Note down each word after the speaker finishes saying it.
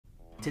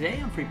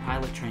Today on Free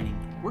Pilot Training,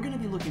 we're going to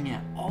be looking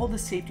at all the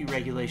safety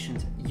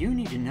regulations you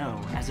need to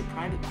know as a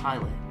private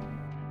pilot.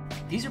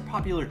 These are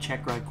popular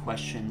check ride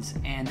questions,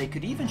 and they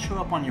could even show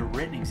up on your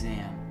written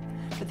exam.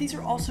 But these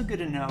are also good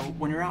to know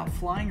when you're out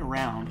flying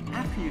around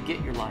after you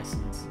get your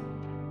license.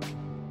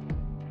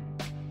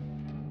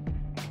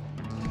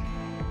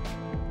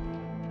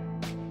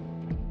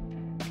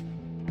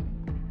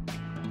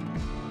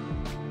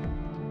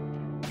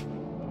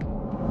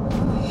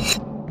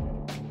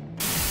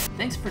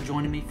 Thanks for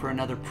joining me for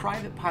another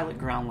private pilot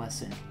ground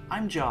lesson.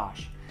 I'm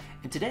Josh,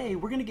 and today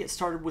we're going to get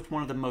started with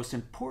one of the most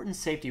important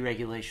safety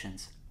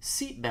regulations,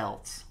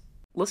 seatbelts.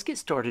 Let's get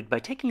started by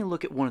taking a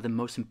look at one of the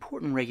most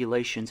important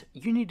regulations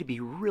you need to be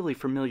really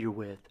familiar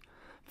with,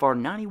 FAR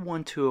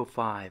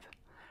 91-205.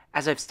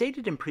 As I've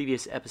stated in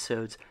previous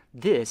episodes,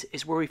 this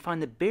is where we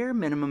find the bare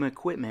minimum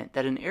equipment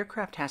that an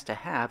aircraft has to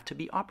have to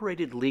be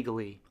operated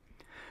legally.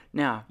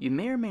 Now, you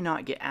may or may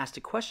not get asked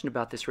a question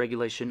about this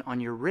regulation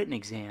on your written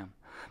exam,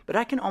 but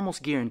I can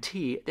almost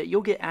guarantee that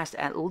you'll get asked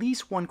at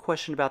least one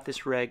question about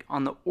this reg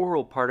on the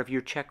oral part of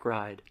your check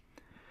ride.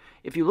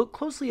 If you look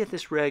closely at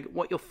this reg,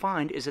 what you'll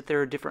find is that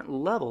there are different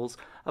levels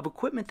of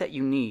equipment that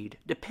you need,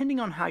 depending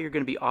on how you're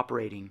going to be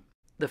operating.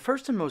 The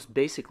first and most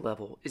basic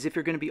level is if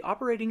you're going to be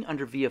operating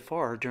under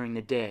VFR during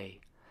the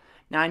day.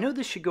 Now I know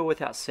this should go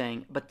without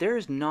saying, but there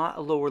is not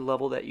a lower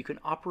level that you can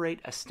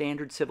operate a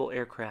standard civil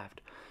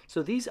aircraft.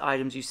 So these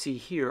items you see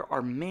here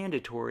are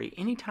mandatory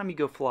anytime you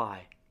go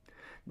fly.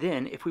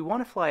 Then, if we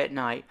want to fly at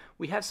night,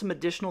 we have some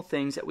additional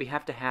things that we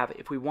have to have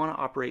if we want to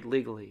operate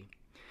legally.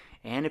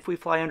 And if we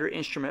fly under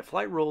instrument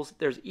flight rules,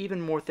 there's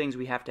even more things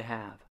we have to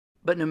have.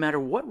 But no matter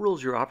what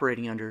rules you're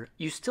operating under,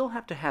 you still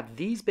have to have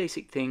these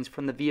basic things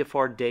from the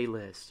VFR day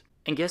list.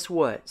 And guess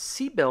what?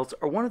 Seatbelts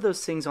are one of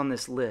those things on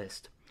this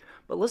list.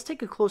 But let's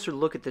take a closer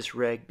look at this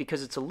reg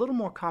because it's a little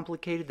more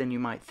complicated than you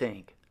might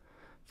think.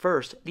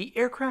 First, the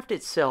aircraft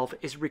itself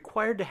is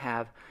required to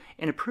have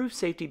an approved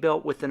safety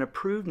belt with an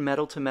approved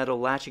metal-to-metal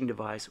latching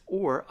device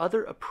or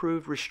other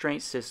approved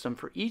restraint system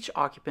for each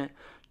occupant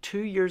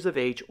 2 years of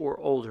age or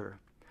older.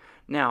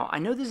 Now, I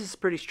know this is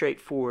pretty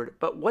straightforward,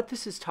 but what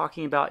this is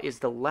talking about is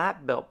the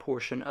lap belt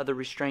portion of the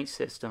restraint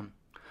system.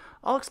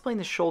 I'll explain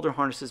the shoulder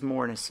harnesses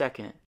more in a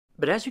second.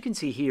 But as you can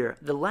see here,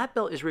 the lap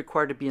belt is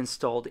required to be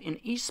installed in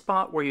each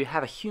spot where you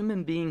have a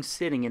human being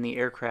sitting in the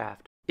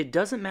aircraft. It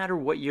doesn't matter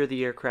what year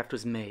the aircraft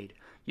was made.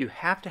 You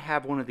have to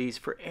have one of these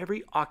for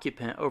every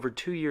occupant over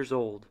 2 years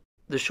old.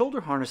 The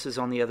shoulder harnesses,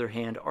 on the other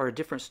hand, are a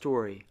different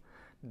story.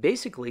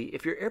 Basically,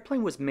 if your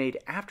airplane was made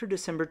after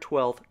December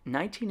 12,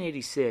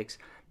 1986,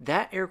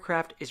 that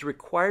aircraft is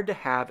required to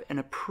have an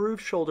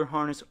approved shoulder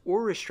harness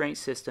or restraint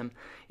system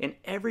in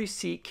every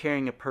seat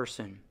carrying a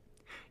person.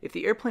 If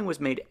the airplane was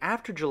made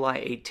after July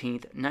 18,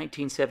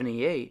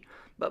 1978,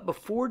 but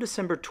before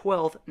December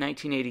 12,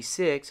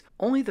 1986,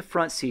 only the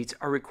front seats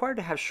are required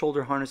to have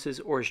shoulder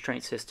harnesses or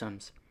restraint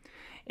systems.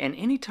 And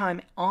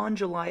anytime on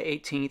July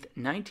 18,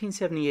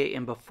 1978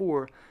 and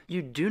before,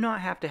 you do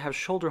not have to have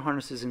shoulder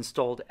harnesses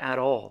installed at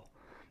all.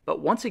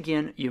 But once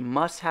again, you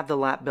must have the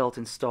lap belt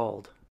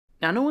installed.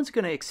 Now, no one's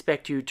going to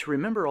expect you to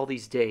remember all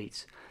these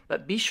dates,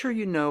 but be sure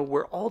you know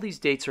where all these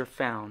dates are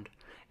found.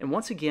 And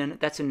once again,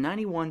 that's in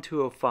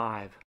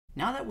 91-205.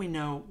 Now that we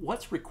know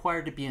what's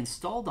required to be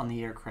installed on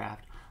the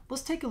aircraft,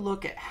 let's take a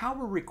look at how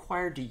we're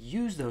required to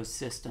use those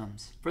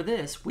systems. For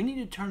this, we need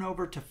to turn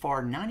over to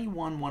FAR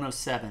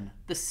 91-107,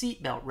 the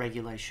seatbelt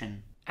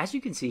regulation. As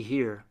you can see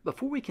here,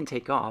 before we can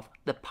take off,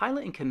 the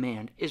pilot in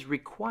command is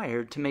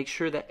required to make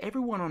sure that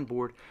everyone on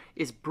board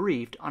is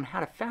briefed on how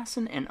to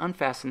fasten and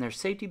unfasten their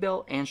safety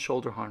belt and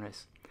shoulder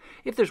harness,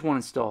 if there's one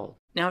installed.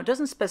 Now, it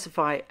doesn't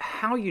specify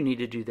how you need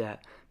to do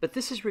that, but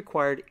this is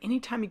required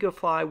anytime you go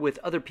fly with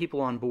other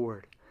people on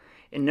board.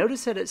 And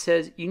notice that it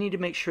says you need to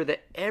make sure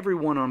that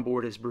everyone on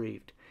board is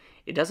briefed.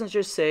 It doesn't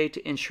just say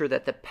to ensure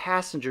that the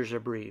passengers are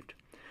briefed.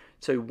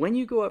 So when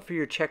you go up for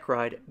your check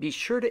ride, be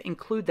sure to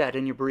include that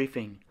in your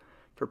briefing.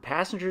 For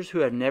passengers who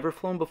have never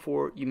flown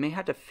before, you may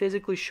have to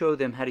physically show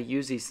them how to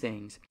use these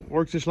things.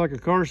 Works just like a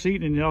car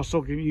seat, and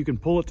also you can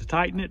pull it to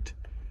tighten it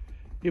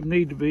if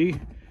need to be.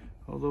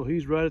 Although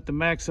he's right at the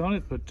max on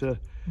it, but and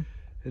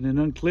then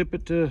unclip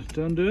it to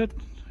undo it,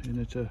 and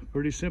it's a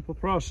pretty simple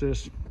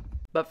process.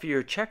 But for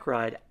your check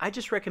ride, I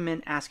just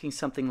recommend asking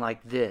something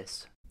like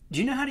this.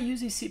 Do you know how to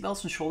use these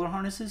seatbelts and shoulder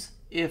harnesses?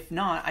 If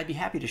not, I'd be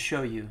happy to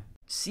show you.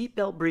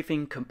 Seatbelt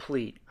briefing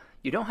complete.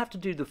 You don't have to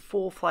do the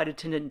full flight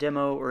attendant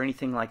demo or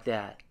anything like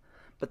that.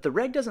 But the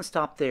reg doesn't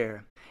stop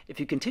there. If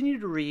you continue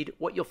to read,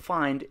 what you'll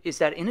find is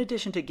that in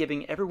addition to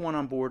giving everyone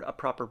on board a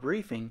proper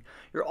briefing,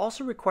 you're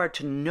also required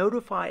to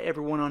notify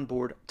everyone on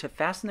board to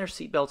fasten their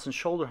seatbelts and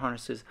shoulder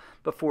harnesses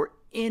before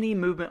any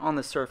movement on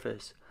the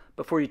surface,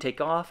 before you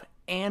take off,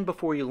 and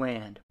before you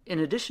land. In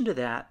addition to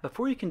that,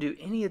 before you can do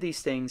any of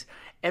these things,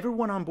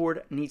 everyone on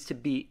board needs to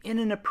be in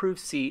an approved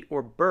seat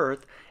or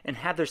berth and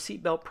have their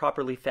seatbelt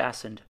properly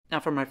fastened.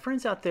 Now, for my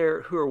friends out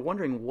there who are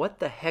wondering what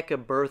the heck a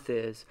berth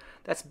is,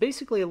 that's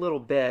basically a little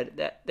bed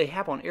that they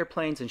have on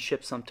airplanes and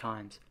ships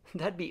sometimes.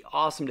 That'd be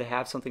awesome to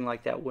have something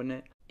like that, wouldn't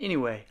it?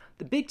 Anyway,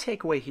 the big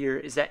takeaway here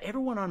is that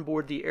everyone on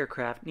board the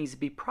aircraft needs to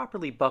be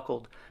properly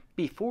buckled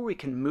before we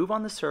can move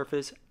on the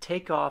surface,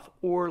 take off,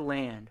 or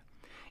land.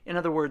 In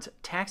other words,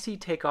 taxi,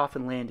 takeoff,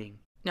 and landing.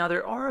 Now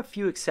there are a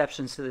few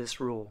exceptions to this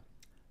rule.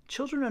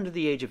 Children under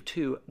the age of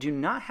 2 do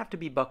not have to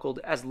be buckled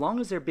as long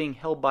as they're being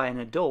held by an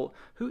adult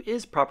who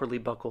is properly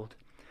buckled.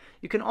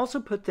 You can also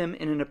put them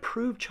in an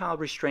approved child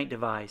restraint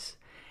device.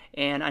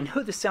 And I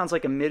know this sounds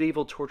like a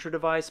medieval torture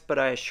device, but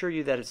I assure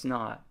you that it's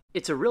not.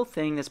 It's a real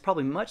thing that's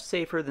probably much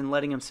safer than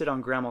letting them sit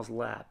on grandma's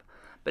lap.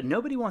 But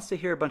nobody wants to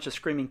hear a bunch of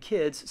screaming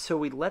kids, so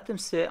we let them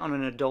sit on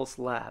an adult's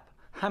lap.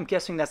 I'm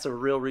guessing that's a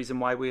real reason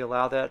why we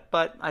allow that,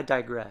 but I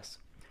digress.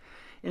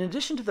 In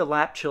addition to the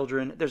lap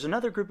children, there's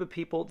another group of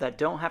people that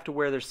don't have to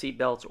wear their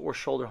seatbelts or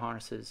shoulder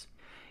harnesses.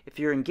 If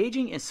you're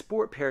engaging in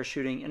sport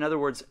parachuting, in other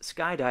words,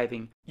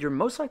 skydiving, you're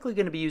most likely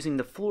going to be using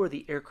the floor of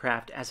the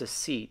aircraft as a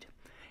seat.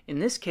 In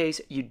this case,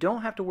 you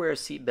don't have to wear a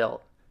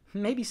seatbelt.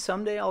 Maybe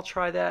someday I'll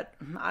try that.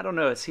 I don't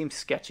know, it seems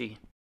sketchy.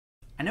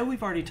 I know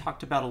we've already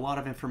talked about a lot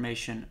of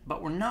information,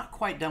 but we're not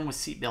quite done with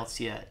seatbelts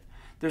yet.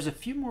 There's a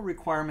few more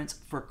requirements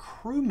for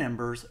crew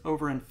members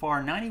over in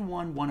FAR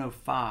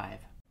 91-105.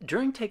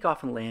 During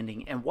takeoff and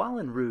landing, and while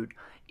en route,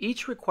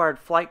 each required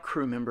flight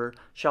crew member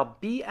shall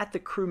be at the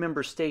crew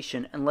member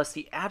station unless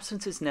the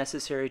absence is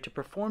necessary to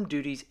perform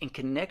duties in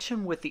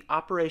connection with the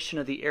operation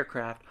of the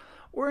aircraft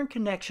or in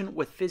connection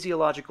with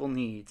physiological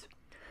needs.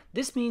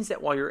 This means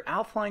that while you're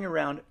out flying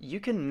around, you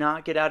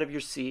cannot get out of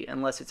your seat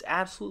unless it's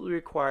absolutely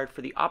required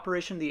for the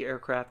operation of the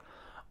aircraft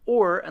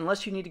or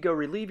unless you need to go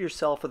relieve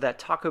yourself of that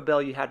Taco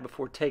Bell you had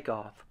before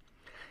takeoff.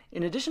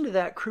 In addition to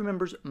that, crew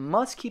members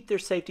must keep their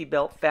safety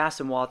belt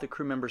fastened while at the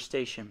crew member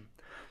station.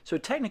 So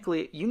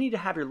technically, you need to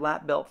have your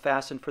lap belt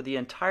fastened for the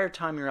entire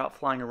time you're out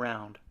flying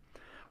around.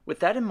 With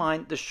that in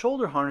mind, the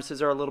shoulder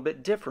harnesses are a little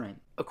bit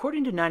different.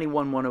 According to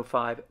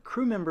 91-105,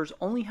 crew members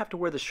only have to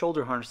wear the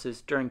shoulder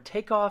harnesses during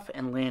takeoff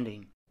and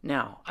landing.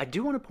 Now, I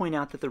do want to point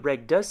out that the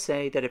reg does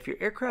say that if your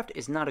aircraft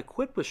is not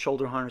equipped with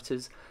shoulder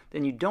harnesses,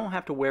 then you don't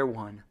have to wear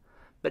one.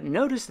 But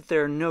notice that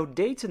there are no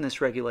dates in this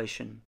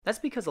regulation. That's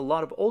because a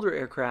lot of older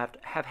aircraft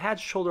have had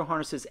shoulder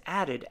harnesses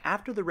added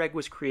after the reg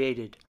was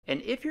created.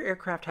 And if your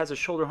aircraft has a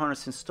shoulder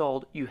harness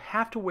installed, you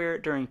have to wear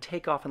it during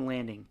takeoff and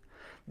landing.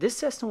 This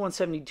Cessna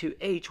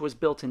 172H was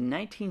built in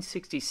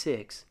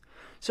 1966,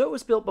 so it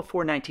was built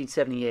before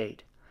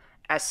 1978.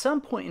 At some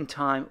point in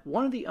time,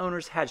 one of the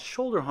owners had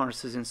shoulder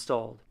harnesses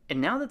installed,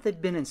 and now that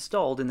they've been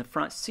installed in the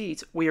front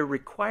seats, we are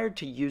required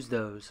to use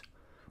those.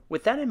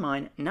 With that in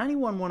mind,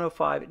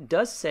 91-105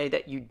 does say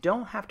that you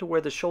don't have to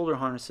wear the shoulder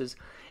harnesses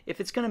if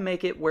it's going to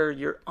make it where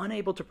you're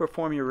unable to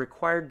perform your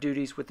required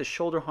duties with the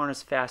shoulder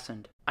harness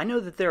fastened. I know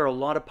that there are a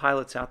lot of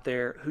pilots out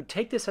there who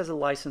take this as a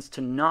license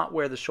to not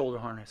wear the shoulder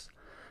harness,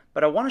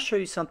 but I want to show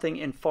you something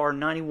in FAR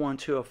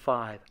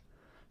 91-205.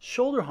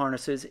 Shoulder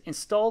harnesses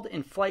installed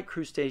in flight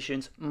crew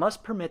stations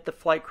must permit the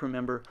flight crew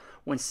member,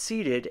 when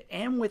seated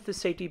and with the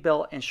safety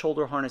belt and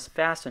shoulder harness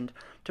fastened,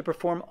 to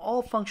perform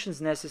all functions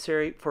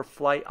necessary for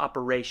flight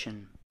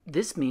operation.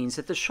 This means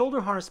that the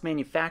shoulder harness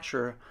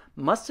manufacturer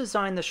must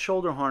design the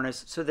shoulder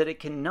harness so that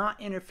it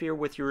cannot interfere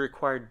with your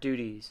required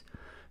duties.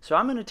 So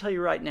I'm going to tell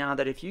you right now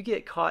that if you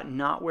get caught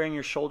not wearing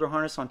your shoulder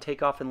harness on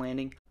takeoff and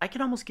landing, I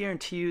can almost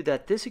guarantee you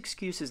that this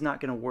excuse is not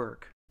going to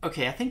work.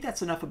 Okay, I think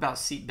that's enough about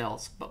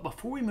seatbelts, but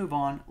before we move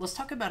on, let's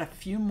talk about a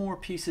few more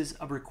pieces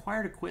of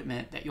required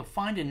equipment that you'll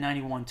find in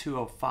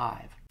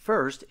 91-205.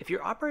 First, if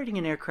you're operating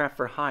an aircraft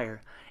for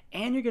hire,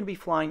 and you're going to be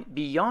flying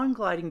beyond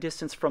gliding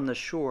distance from the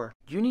shore,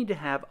 you need to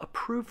have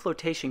approved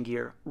flotation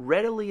gear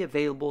readily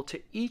available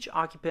to each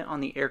occupant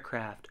on the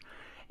aircraft.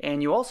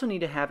 And you also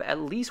need to have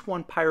at least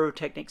one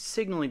pyrotechnic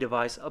signaling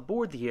device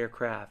aboard the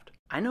aircraft.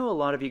 I know a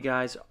lot of you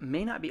guys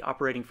may not be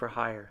operating for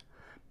hire,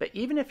 but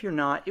even if you're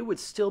not, it would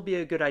still be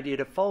a good idea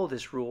to follow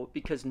this rule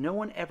because no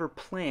one ever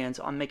plans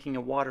on making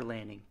a water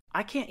landing.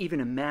 I can't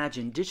even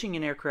imagine ditching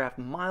an aircraft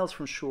miles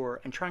from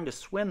shore and trying to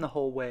swim the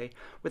whole way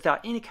without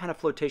any kind of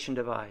flotation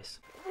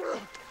device.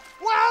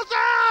 Well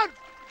done!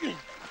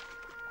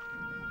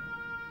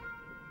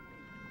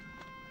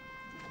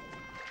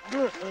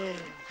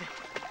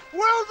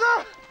 Well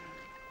done!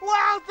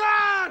 Well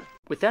done!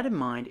 With that in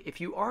mind,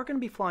 if you are going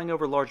to be flying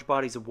over large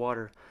bodies of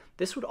water,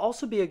 this would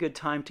also be a good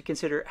time to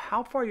consider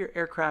how far your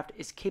aircraft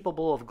is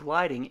capable of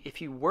gliding if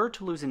you were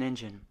to lose an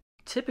engine.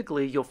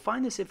 Typically, you'll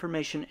find this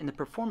information in the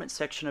performance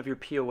section of your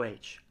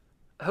POH.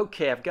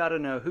 Okay, I've got to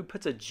know who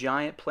puts a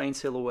giant plane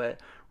silhouette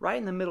right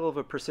in the middle of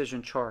a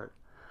precision chart.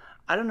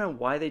 I don't know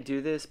why they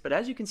do this, but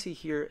as you can see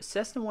here,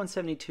 Cessna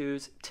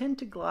 172s tend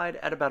to glide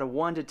at about a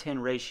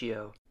 1-to-10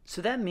 ratio.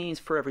 So that means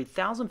for every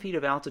 1,000 feet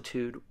of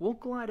altitude, we'll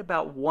glide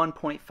about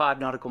 1.5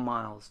 nautical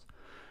miles.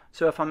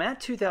 So if I'm at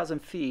 2,000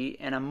 feet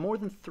and I'm more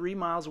than 3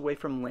 miles away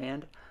from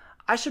land,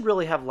 I should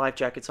really have life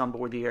jackets on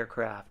board the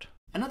aircraft.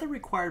 Another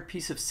required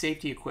piece of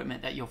safety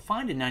equipment that you'll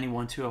find in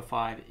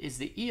 91-205 is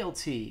the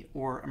ELT,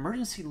 or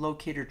Emergency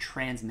Locator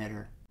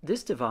Transmitter.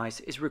 This device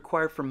is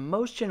required for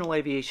most general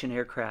aviation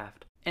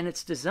aircraft, and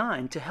it's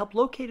designed to help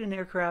locate an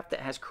aircraft that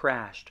has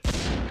crashed.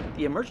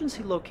 the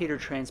emergency locator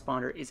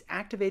transponder is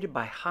activated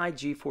by high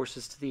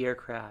G-forces to the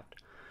aircraft.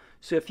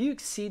 So if you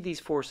exceed these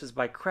forces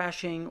by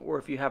crashing or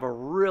if you have a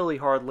really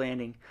hard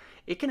landing,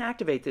 it can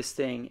activate this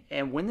thing,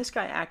 and when this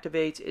guy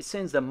activates, it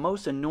sends the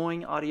most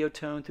annoying audio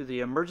tone through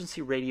the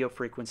emergency radio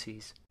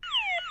frequencies.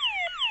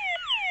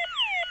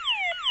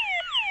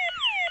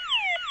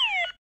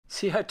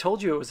 See, I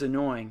told you it was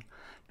annoying.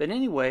 But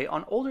anyway,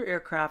 on older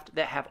aircraft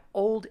that have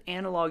old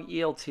analog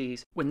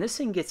ELTs, when this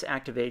thing gets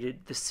activated,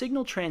 the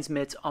signal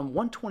transmits on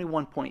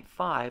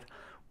 121.5,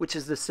 which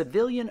is the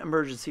civilian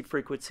emergency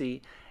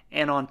frequency,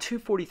 and on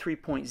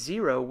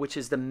 243.0, which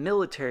is the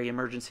military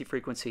emergency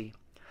frequency.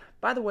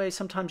 By the way,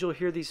 sometimes you'll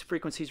hear these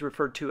frequencies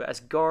referred to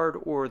as guard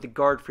or the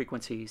guard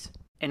frequencies.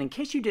 And in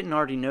case you didn't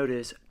already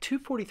notice,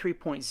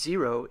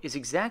 243.0 is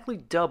exactly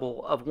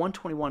double of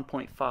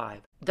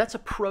 121.5. That's a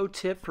pro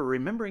tip for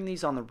remembering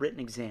these on the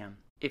written exam.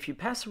 If you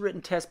pass the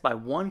written test by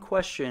one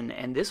question,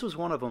 and this was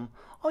one of them,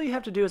 all you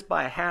have to do is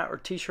buy a hat or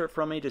t-shirt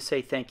from me to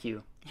say thank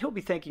you. You'll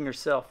be thanking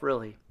yourself,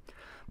 really.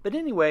 But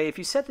anyway, if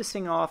you set this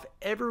thing off,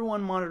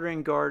 everyone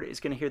monitoring guard is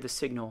going to hear the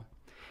signal.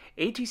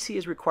 ATC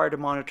is required to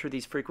monitor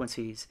these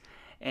frequencies.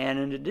 And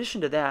in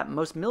addition to that,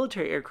 most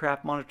military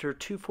aircraft monitor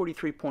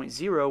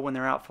 243.0 when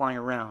they're out flying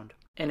around.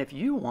 And if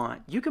you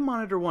want, you can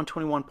monitor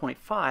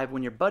 121.5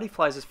 when your buddy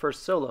flies his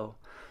first solo.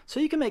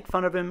 So you can make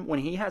fun of him when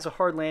he has a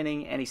hard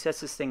landing and he sets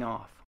this thing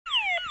off.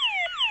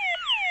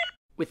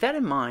 With that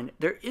in mind,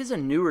 there is a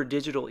newer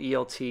digital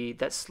ELT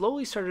that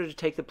slowly started to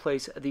take the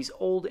place of these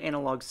old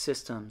analog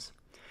systems.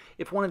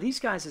 If one of these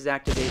guys is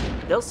activated,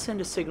 they'll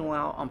send a signal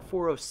out on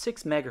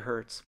 406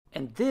 MHz,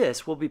 and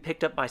this will be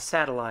picked up by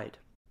satellite.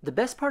 The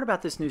best part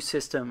about this new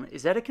system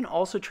is that it can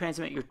also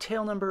transmit your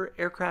tail number,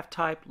 aircraft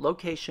type,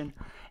 location,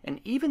 and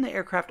even the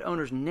aircraft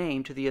owner's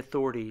name to the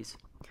authorities.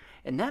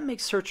 And that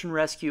makes search and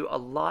rescue a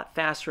lot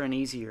faster and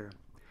easier.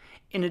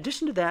 In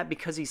addition to that,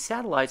 because these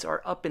satellites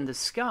are up in the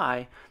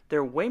sky,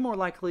 they're way more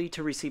likely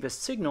to receive a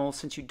signal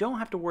since you don't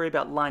have to worry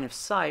about line of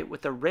sight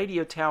with a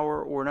radio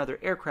tower or another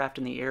aircraft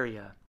in the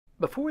area.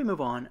 Before we move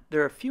on,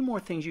 there are a few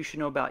more things you should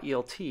know about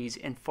ELTs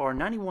in FAR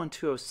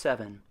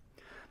 91207.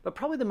 But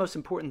probably the most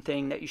important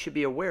thing that you should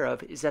be aware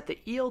of is that the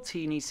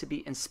ELT needs to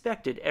be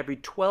inspected every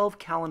 12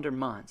 calendar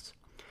months.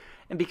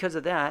 And because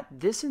of that,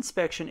 this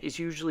inspection is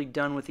usually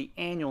done with the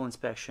annual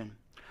inspection.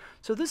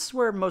 So this is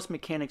where most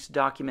mechanics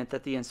document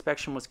that the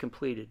inspection was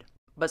completed.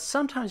 But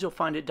sometimes you'll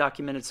find it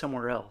documented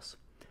somewhere else.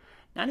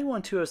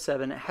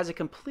 91207 has a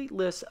complete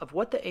list of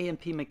what the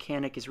A&P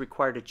mechanic is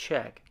required to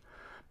check.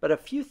 But a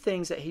few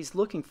things that he's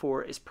looking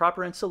for is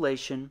proper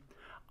installation,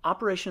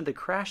 operation of the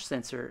crash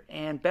sensor,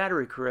 and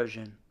battery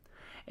corrosion.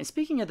 And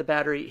speaking of the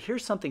battery,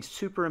 here's something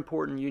super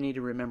important you need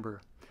to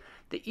remember.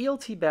 The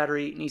ELT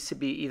battery needs to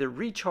be either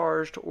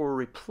recharged or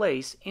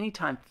replaced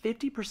anytime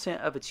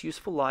 50% of its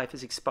useful life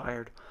is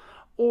expired,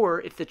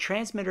 or if the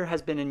transmitter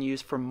has been in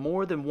use for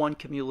more than one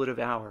cumulative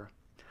hour.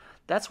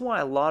 That's why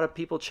a lot of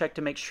people check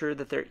to make sure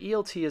that their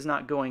ELT is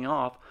not going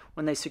off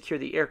when they secure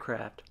the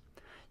aircraft.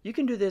 You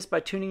can do this by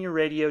tuning your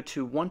radio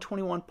to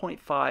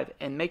 121.5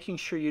 and making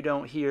sure you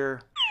don't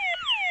hear...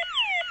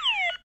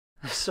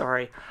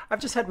 Sorry, I've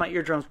just had my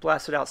eardrums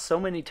blasted out so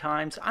many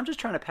times, I'm just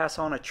trying to pass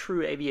on a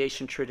true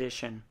aviation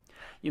tradition.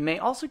 You may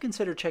also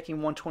consider checking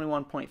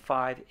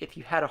 121.5 if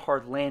you had a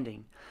hard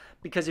landing,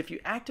 because if you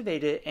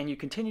activate it and you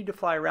continue to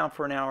fly around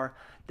for an hour,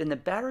 then the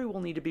battery will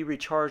need to be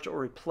recharged or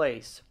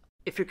replaced.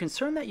 If you're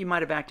concerned that you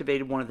might have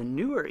activated one of the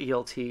newer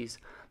ELTs,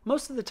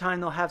 most of the time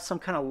they'll have some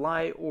kind of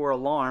light or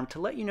alarm to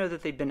let you know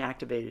that they've been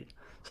activated,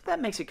 so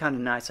that makes it kind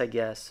of nice, I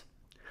guess.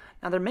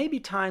 Now there may be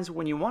times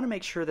when you want to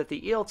make sure that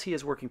the ELT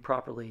is working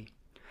properly.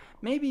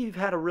 Maybe you've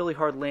had a really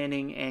hard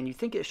landing and you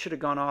think it should have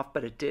gone off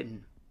but it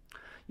didn't.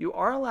 You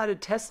are allowed to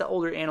test the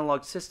older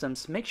analog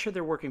systems to make sure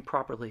they're working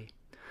properly,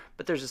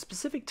 but there's a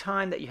specific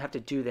time that you have to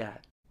do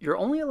that. You're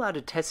only allowed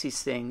to test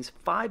these things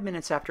 5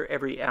 minutes after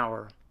every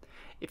hour.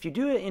 If you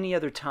do it any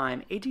other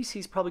time, ATC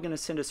is probably going to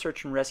send a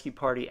search and rescue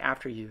party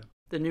after you.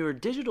 The newer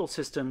digital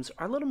systems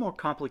are a little more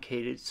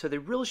complicated, so they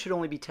really should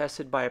only be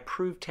tested by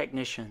approved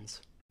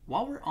technicians.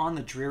 While we're on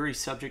the dreary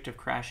subject of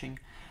crashing,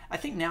 I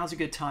think now's a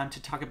good time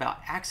to talk about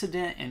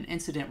accident and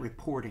incident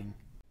reporting.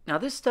 Now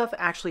this stuff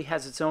actually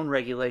has its own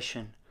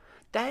regulation.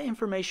 That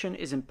information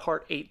is in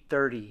Part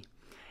 830.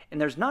 And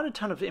there's not a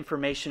ton of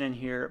information in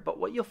here, but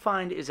what you'll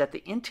find is that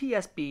the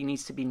NTSB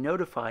needs to be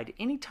notified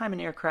anytime an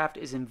aircraft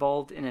is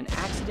involved in an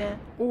accident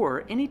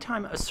or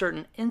anytime a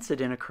certain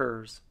incident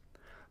occurs.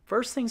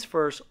 First things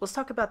first, let's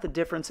talk about the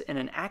difference in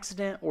an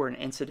accident or an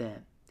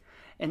incident.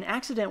 An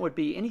accident would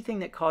be anything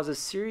that causes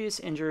serious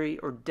injury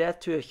or death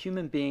to a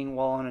human being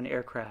while on an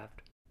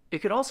aircraft. It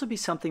could also be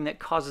something that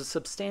causes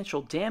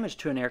substantial damage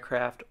to an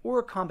aircraft or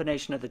a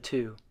combination of the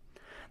two.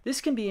 This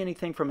can be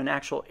anything from an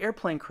actual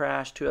airplane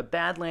crash to a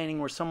bad landing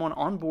where someone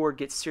on board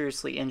gets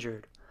seriously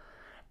injured.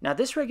 Now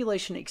this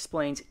regulation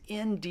explains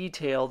in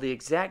detail the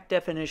exact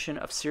definition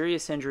of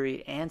serious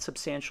injury and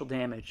substantial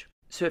damage.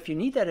 So if you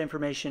need that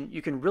information,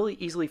 you can really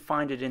easily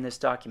find it in this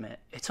document.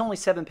 It's only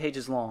 7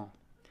 pages long.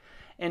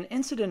 An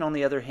incident, on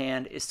the other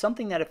hand, is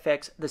something that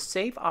affects the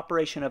safe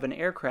operation of an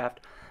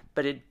aircraft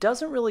but it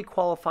doesn't really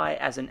qualify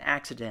as an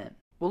accident.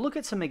 We'll look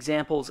at some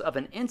examples of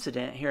an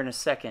incident here in a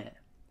second.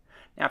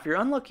 Now, if you're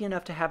unlucky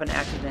enough to have an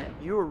accident,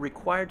 you are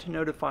required to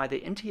notify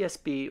the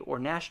NTSB or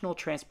National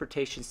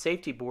Transportation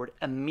Safety Board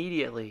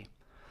immediately.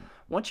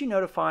 Once you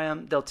notify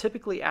them, they'll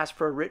typically ask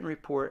for a written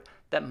report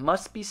that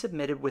must be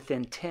submitted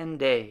within 10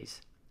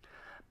 days.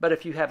 But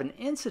if you have an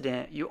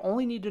incident, you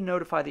only need to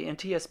notify the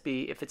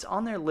NTSB if it's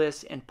on their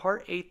list in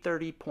Part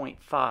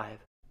 830.5.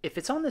 If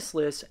it's on this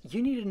list,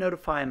 you need to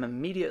notify them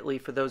immediately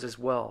for those as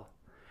well.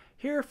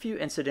 Here are a few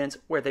incidents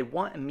where they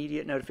want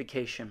immediate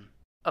notification.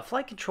 A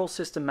flight control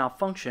system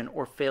malfunction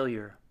or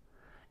failure.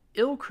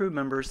 Ill crew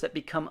members that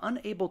become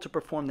unable to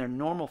perform their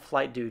normal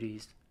flight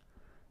duties.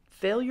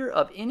 Failure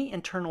of any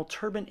internal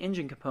turbine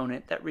engine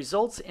component that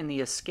results in the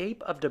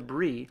escape of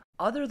debris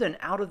other than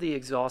out of the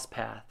exhaust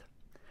path.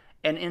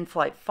 An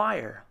in-flight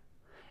fire.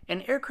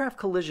 An aircraft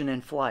collision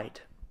in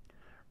flight.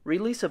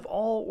 Release of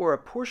all or a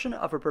portion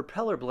of a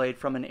propeller blade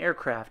from an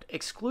aircraft,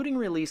 excluding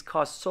release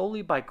caused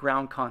solely by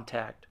ground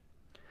contact.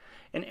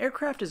 An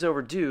aircraft is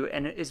overdue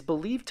and is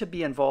believed to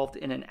be involved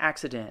in an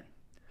accident.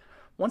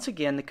 Once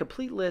again, the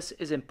complete list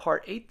is in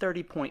Part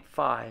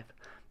 830.5,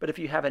 but if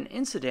you have an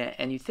incident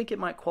and you think it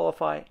might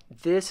qualify,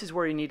 this is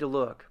where you need to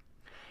look.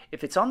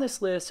 If it's on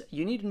this list,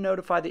 you need to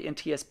notify the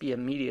NTSB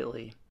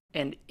immediately.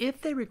 And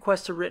if they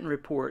request a written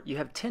report, you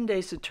have 10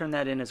 days to turn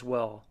that in as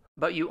well.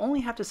 But you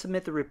only have to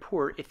submit the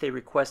report if they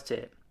request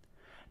it.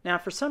 Now,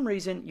 if for some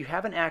reason you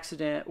have an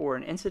accident or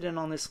an incident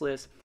on this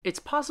list, it's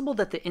possible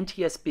that the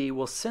NTSB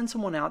will send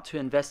someone out to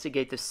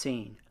investigate the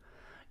scene.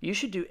 You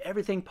should do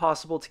everything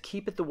possible to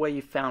keep it the way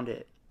you found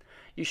it.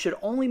 You should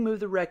only move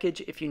the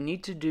wreckage if you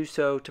need to do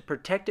so to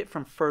protect it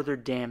from further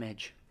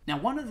damage. Now,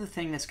 one other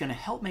thing that's going to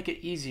help make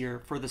it easier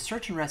for the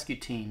search and rescue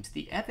teams,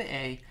 the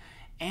FAA,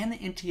 and the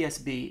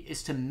NTSB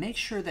is to make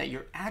sure that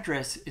your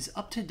address is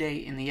up to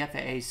date in the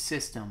FAA's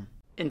system.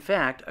 In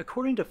fact,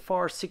 according to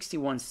FAR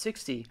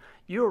 6160,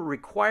 you are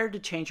required to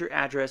change your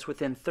address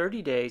within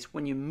 30 days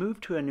when you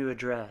move to a new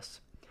address.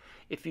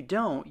 If you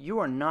don't, you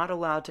are not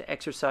allowed to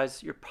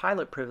exercise your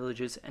pilot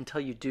privileges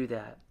until you do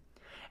that.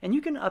 And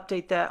you can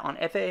update that on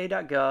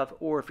FAA.gov,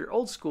 or if you're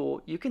old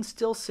school, you can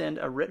still send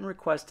a written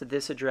request to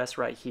this address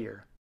right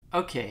here.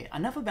 Okay,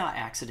 enough about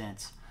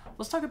accidents.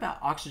 Let's talk about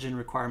oxygen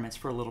requirements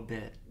for a little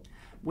bit.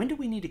 When do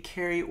we need to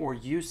carry or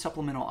use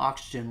supplemental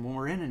oxygen when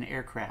we're in an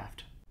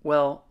aircraft?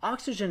 Well,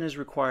 oxygen is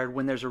required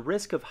when there's a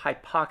risk of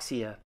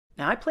hypoxia.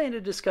 Now, I plan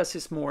to discuss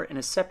this more in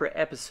a separate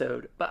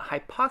episode, but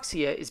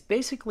hypoxia is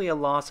basically a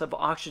loss of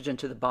oxygen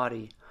to the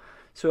body.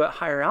 So at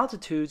higher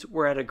altitudes,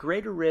 we're at a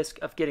greater risk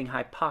of getting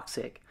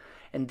hypoxic,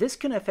 and this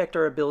can affect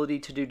our ability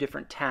to do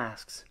different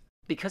tasks.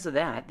 Because of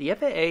that, the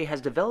FAA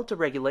has developed a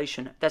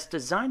regulation that's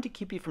designed to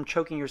keep you from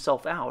choking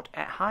yourself out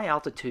at high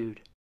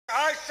altitude.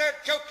 I said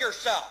choke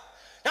yourself.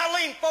 Now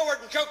lean forward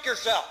and choke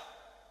yourself.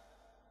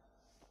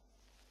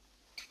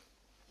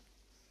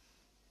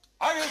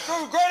 Are you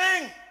through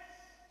grinning?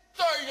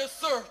 Sir, yes,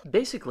 sir.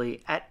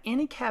 Basically, at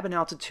any cabin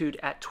altitude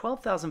at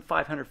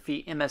 12,500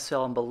 feet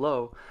MSL and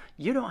below,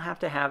 you don't have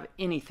to have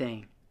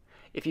anything.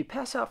 If you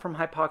pass out from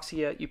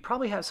hypoxia, you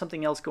probably have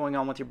something else going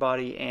on with your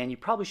body and you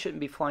probably shouldn't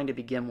be flying to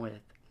begin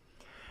with.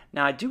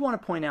 Now, I do want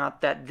to point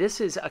out that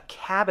this is a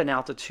cabin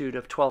altitude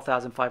of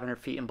 12,500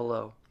 feet and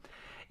below.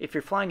 If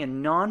you're flying a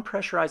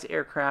non-pressurized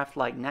aircraft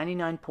like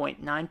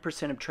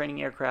 99.9% of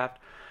training aircraft,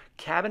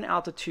 cabin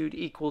altitude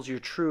equals your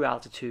true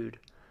altitude.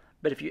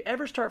 But if you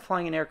ever start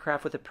flying an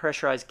aircraft with a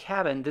pressurized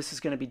cabin, this is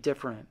going to be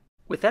different.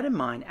 With that in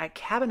mind, at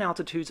cabin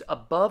altitudes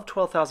above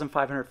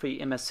 12,500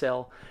 feet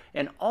MSL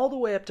and all the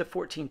way up to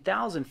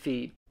 14,000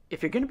 feet,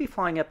 if you're going to be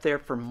flying up there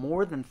for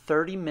more than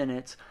 30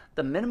 minutes,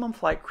 the minimum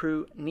flight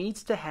crew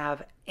needs to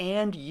have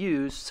and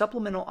use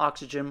supplemental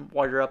oxygen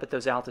while you're up at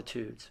those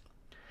altitudes.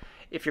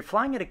 If you're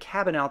flying at a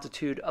cabin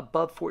altitude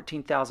above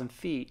 14,000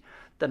 feet,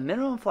 the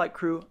minimum flight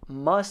crew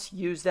must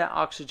use that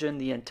oxygen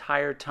the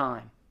entire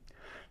time.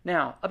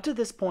 Now, up to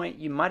this point,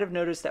 you might have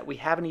noticed that we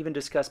haven't even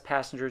discussed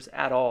passengers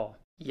at all.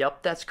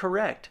 Yep, that's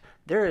correct.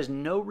 There is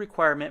no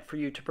requirement for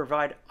you to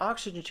provide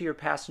oxygen to your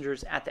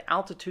passengers at the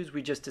altitudes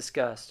we just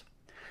discussed.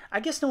 I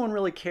guess no one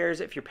really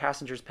cares if your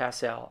passengers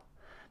pass out.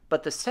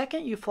 But the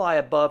second you fly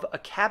above a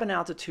cabin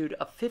altitude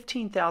of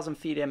 15,000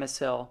 feet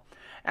MSL,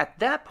 at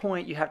that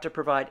point you have to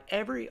provide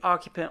every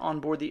occupant on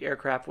board the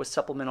aircraft with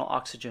supplemental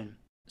oxygen.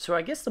 So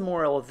I guess the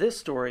moral of this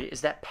story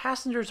is that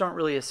passengers aren't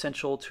really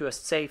essential to a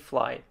safe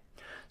flight.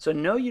 So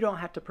no, you don't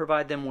have to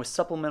provide them with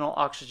supplemental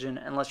oxygen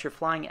unless you're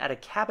flying at a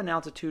cabin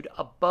altitude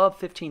above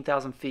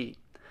 15,000 feet.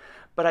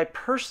 But I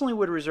personally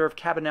would reserve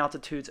cabin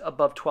altitudes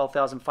above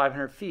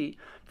 12,500 feet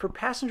for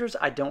passengers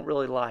I don't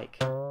really like.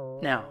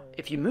 Now,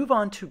 if you move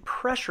on to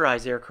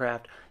pressurized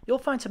aircraft, you'll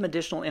find some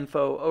additional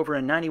info over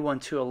in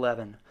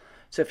 91.211.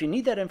 So if you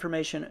need that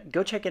information,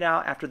 go check it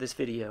out after this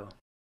video.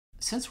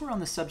 Since we're on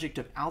the subject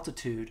of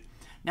altitude,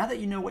 now that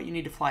you know what you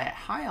need to fly at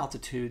high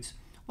altitudes,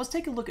 let's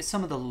take a look at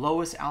some of the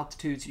lowest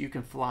altitudes you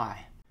can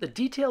fly. The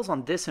details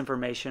on this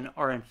information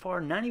are in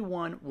FAR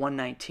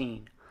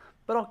 91.119,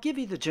 but I'll give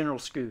you the general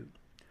scoop.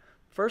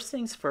 First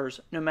things first,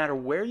 no matter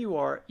where you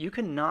are, you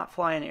cannot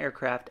fly an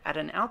aircraft at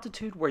an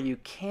altitude where you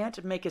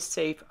can't make a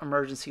safe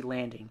emergency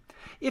landing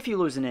if you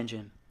lose an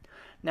engine.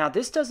 Now,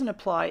 this doesn't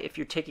apply if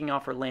you're taking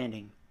off or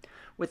landing.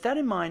 With that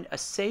in mind, a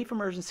safe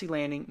emergency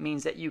landing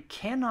means that you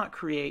cannot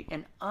create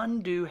an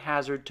undue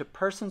hazard to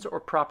persons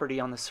or property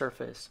on the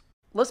surface.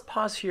 Let's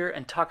pause here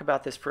and talk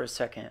about this for a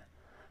second.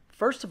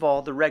 First of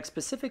all, the reg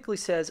specifically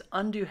says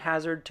undue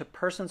hazard to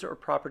persons or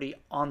property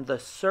on the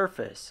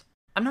surface.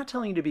 I'm not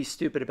telling you to be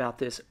stupid about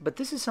this, but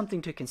this is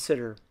something to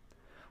consider.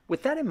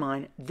 With that in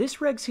mind, this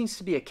reg seems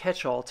to be a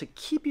catch-all to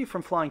keep you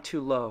from flying too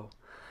low.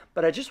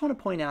 But I just want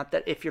to point out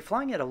that if you're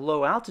flying at a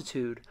low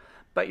altitude,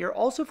 but you're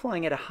also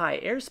flying at a high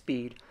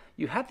airspeed,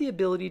 you have the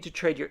ability to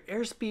trade your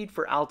airspeed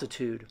for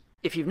altitude.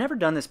 If you've never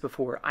done this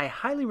before, I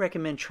highly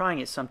recommend trying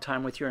it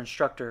sometime with your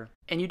instructor.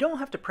 And you don't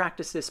have to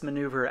practice this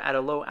maneuver at a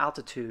low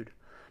altitude.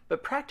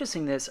 But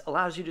practicing this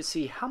allows you to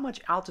see how much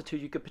altitude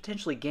you could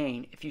potentially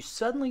gain if you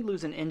suddenly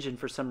lose an engine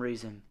for some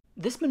reason.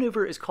 This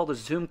maneuver is called a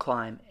zoom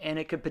climb, and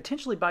it could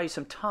potentially buy you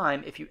some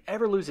time if you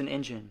ever lose an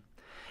engine.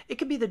 It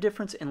could be the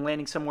difference in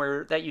landing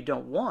somewhere that you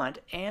don't want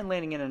and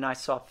landing in a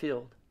nice soft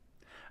field.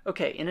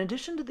 Okay, in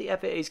addition to the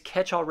FAA's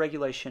catch-all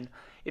regulation,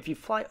 if you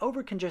fly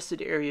over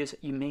congested areas,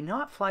 you may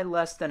not fly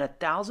less than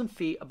 1,000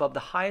 feet above the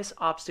highest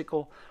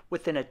obstacle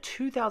within a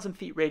 2,000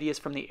 feet radius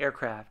from the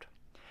aircraft.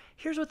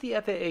 Here's what the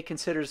FAA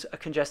considers a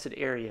congested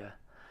area.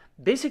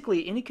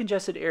 Basically, any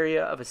congested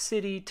area of a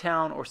city,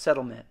 town, or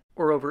settlement,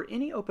 or over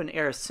any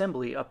open-air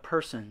assembly of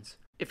persons.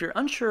 If you're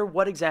unsure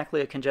what exactly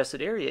a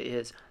congested area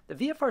is, the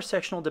VFR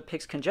sectional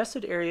depicts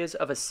congested areas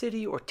of a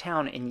city or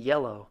town in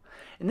yellow,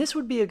 and this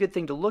would be a good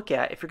thing to look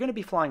at if you're going to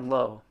be flying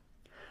low.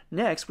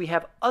 Next, we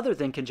have other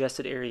than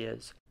congested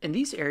areas. In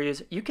these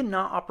areas, you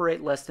cannot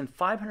operate less than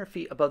 500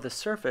 feet above the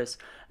surface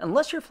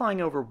unless you're flying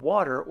over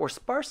water or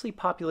sparsely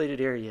populated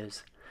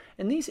areas.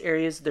 In these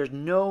areas, there's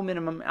no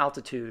minimum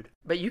altitude,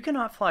 but you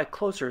cannot fly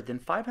closer than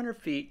 500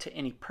 feet to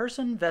any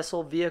person,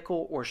 vessel,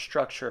 vehicle, or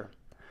structure.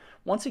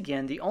 Once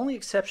again, the only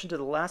exception to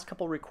the last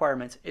couple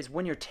requirements is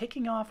when you're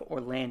taking off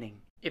or landing.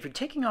 If you're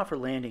taking off or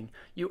landing,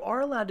 you are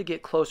allowed to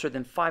get closer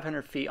than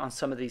 500 feet on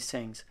some of these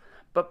things,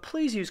 but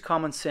please use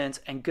common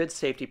sense and good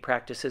safety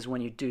practices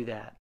when you do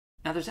that.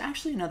 Now, there's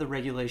actually another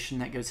regulation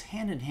that goes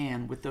hand in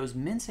hand with those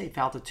min-safe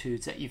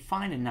altitudes that you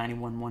find in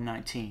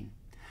 91.119.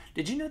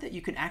 Did you know that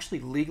you can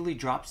actually legally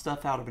drop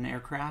stuff out of an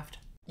aircraft?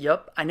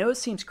 Yup, I know it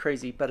seems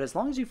crazy, but as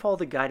long as you follow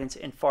the guidance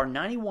in FAR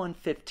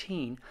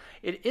 91.15,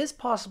 it is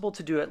possible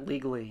to do it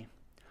legally.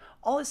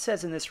 All it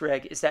says in this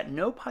reg is that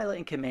no pilot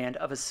in command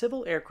of a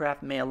civil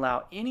aircraft may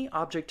allow any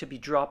object to be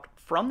dropped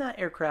from that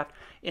aircraft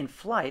in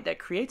flight that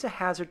creates a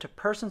hazard to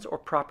persons or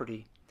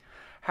property.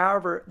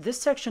 However,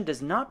 this section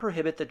does not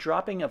prohibit the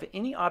dropping of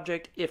any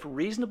object if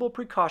reasonable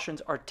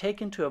precautions are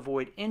taken to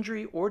avoid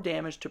injury or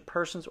damage to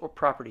persons or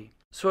property.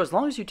 So as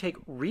long as you take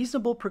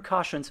reasonable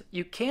precautions,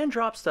 you can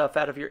drop stuff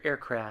out of your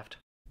aircraft.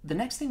 The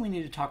next thing we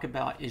need to talk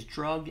about is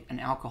drug and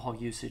alcohol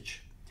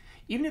usage.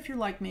 Even if you're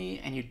like me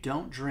and you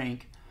don't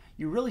drink,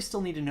 you really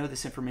still need to know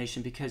this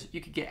information because you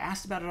could get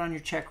asked about it on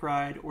your check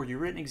ride or your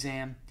written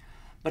exam.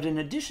 But in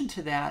addition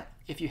to that,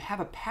 if you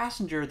have a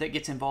passenger that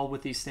gets involved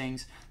with these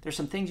things, there's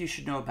some things you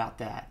should know about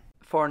that.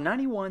 FAR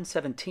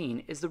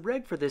 91.17 is the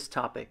reg for this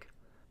topic.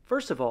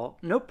 First of all,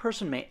 no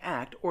person may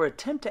act or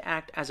attempt to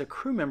act as a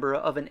crew member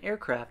of an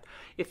aircraft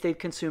if they've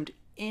consumed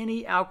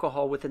any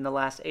alcohol within the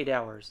last 8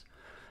 hours.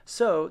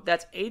 So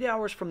that's 8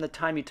 hours from the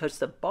time you touch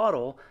the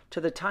bottle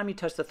to the time you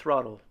touch the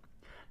throttle.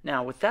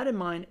 Now, with that in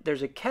mind,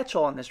 there's a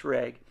catch-all in this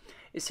reg.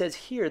 It says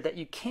here that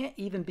you can't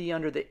even be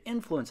under the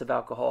influence of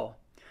alcohol.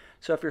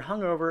 So if you're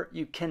hungover,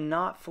 you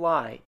cannot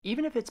fly,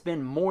 even if it's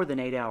been more than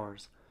 8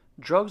 hours.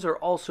 Drugs are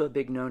also a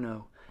big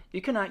no-no.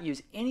 You cannot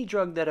use any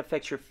drug that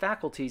affects your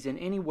faculties in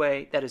any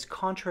way that is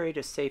contrary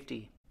to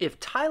safety.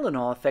 If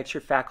Tylenol affects your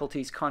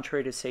faculties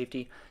contrary to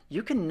safety,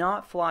 you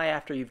cannot fly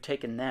after you've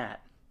taken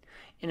that.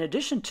 In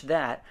addition to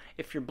that,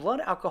 if your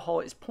blood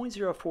alcohol is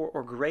 0.04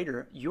 or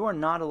greater, you are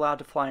not allowed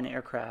to fly an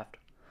aircraft.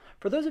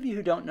 For those of you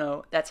who don't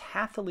know, that's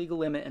half the legal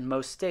limit in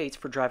most states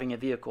for driving a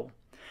vehicle.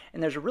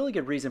 And there's a really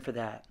good reason for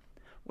that.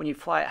 When you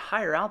fly at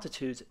higher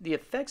altitudes, the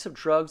effects of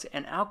drugs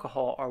and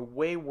alcohol are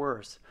way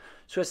worse,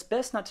 so it's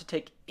best not to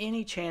take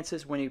any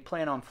chances when you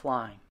plan on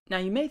flying. Now,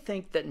 you may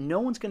think that no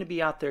one's going to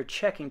be out there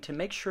checking to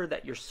make sure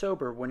that you're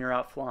sober when you're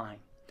out flying,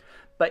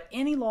 but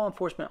any law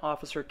enforcement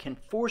officer can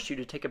force you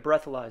to take a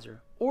breathalyzer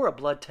or a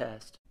blood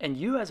test, and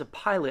you as a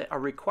pilot are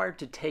required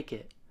to take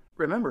it.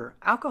 Remember,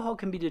 alcohol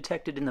can be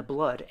detected in the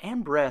blood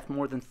and breath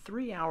more than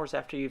 3 hours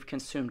after you've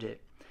consumed it.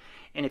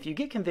 And if you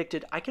get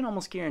convicted, I can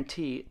almost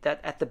guarantee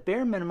that at the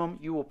bare minimum,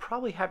 you will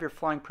probably have your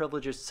flying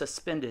privileges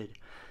suspended.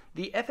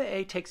 The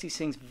FAA takes these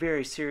things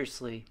very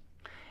seriously.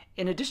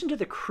 In addition to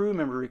the crew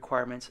member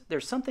requirements,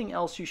 there's something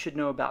else you should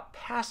know about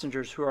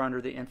passengers who are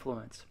under the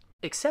influence.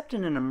 Except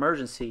in an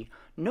emergency,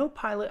 no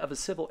pilot of a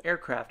civil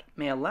aircraft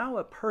may allow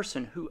a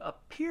person who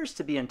appears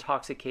to be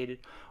intoxicated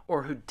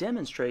or who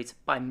demonstrates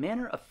by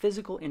manner of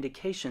physical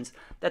indications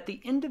that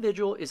the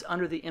individual is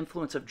under the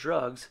influence of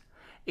drugs,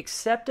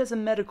 except as a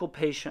medical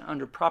patient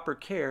under proper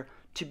care,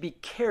 to be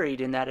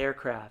carried in that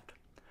aircraft.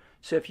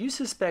 So if you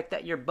suspect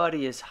that your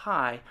buddy is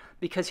high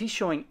because he's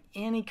showing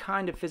any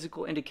kind of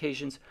physical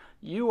indications,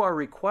 you are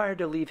required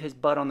to leave his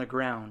butt on the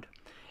ground.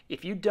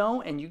 If you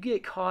don't and you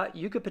get caught,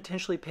 you could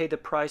potentially pay the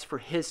price for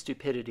his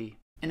stupidity.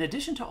 In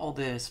addition to all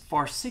this,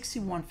 FAR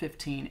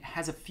 6115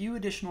 has a few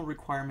additional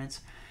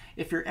requirements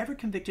if you're ever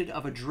convicted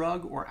of a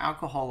drug or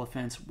alcohol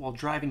offense while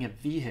driving a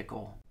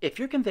vehicle. If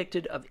you're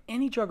convicted of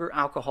any drug or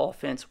alcohol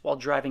offense while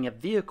driving a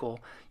vehicle,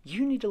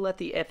 you need to let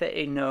the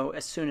FAA know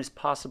as soon as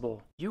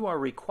possible. You are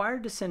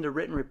required to send a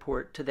written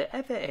report to the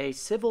FAA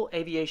Civil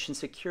Aviation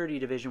Security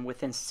Division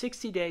within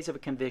 60 days of a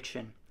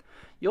conviction.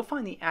 You'll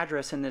find the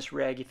address in this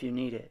reg if you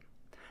need it.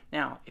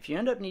 Now, if you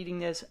end up needing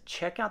this,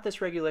 check out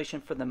this regulation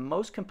for the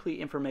most complete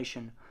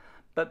information.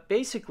 But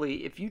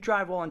basically, if you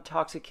drive while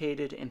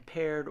intoxicated,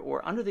 impaired,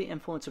 or under the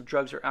influence of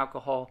drugs or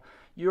alcohol,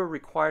 you are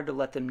required to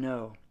let them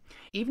know.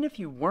 Even if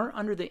you weren't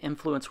under the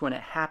influence when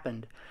it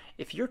happened,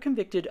 if you're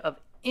convicted of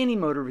any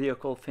motor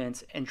vehicle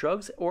offense and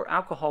drugs or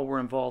alcohol were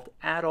involved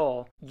at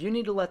all, you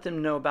need to let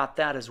them know about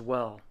that as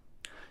well.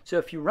 So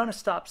if you run a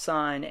stop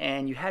sign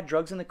and you had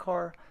drugs in the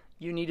car,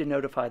 you need to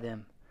notify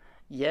them.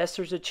 Yes,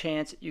 there's a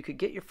chance you could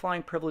get your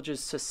flying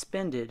privileges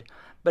suspended,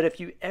 but if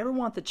you ever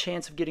want the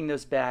chance of getting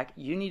those back,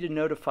 you need to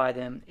notify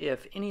them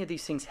if any of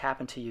these things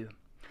happen to you.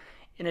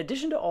 In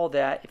addition to all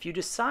that, if you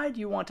decide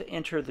you want to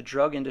enter the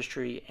drug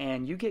industry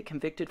and you get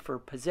convicted for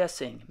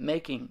possessing,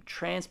 making,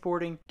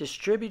 transporting,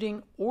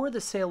 distributing, or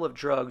the sale of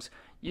drugs,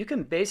 you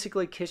can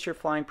basically kiss your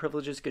flying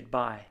privileges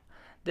goodbye.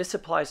 This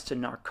applies to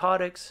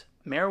narcotics,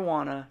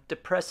 marijuana,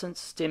 depressants,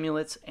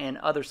 stimulants, and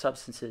other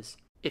substances.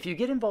 If you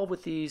get involved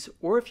with these,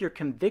 or if you're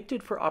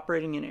convicted for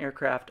operating an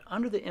aircraft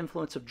under the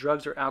influence of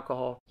drugs or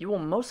alcohol, you will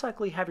most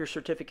likely have your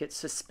certificate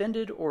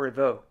suspended or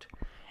revoked.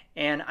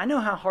 And I know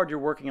how hard you're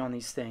working on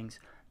these things.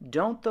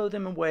 Don't throw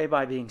them away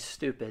by being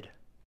stupid.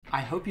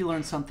 I hope you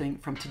learned something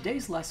from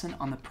today's lesson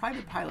on the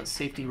private pilot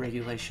safety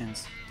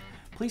regulations.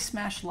 Please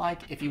smash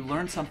like if you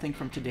learned something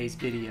from today's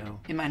video.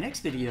 In my next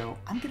video,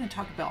 I'm going to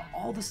talk about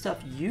all the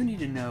stuff you need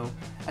to know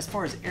as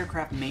far as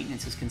aircraft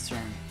maintenance is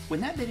concerned.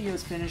 When that video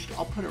is finished,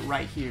 I'll put it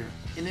right here.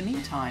 In the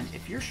meantime,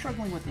 if you're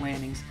struggling with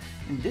landings,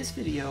 in this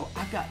video,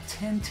 I've got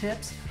 10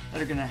 tips that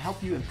are going to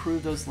help you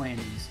improve those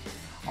landings.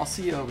 I'll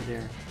see you over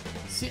there.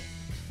 See ya.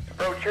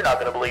 Folks, you're not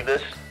going to believe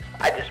this.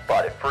 I just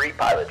bought it free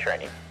pilot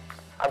training.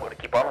 I'm going to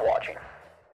keep on watching.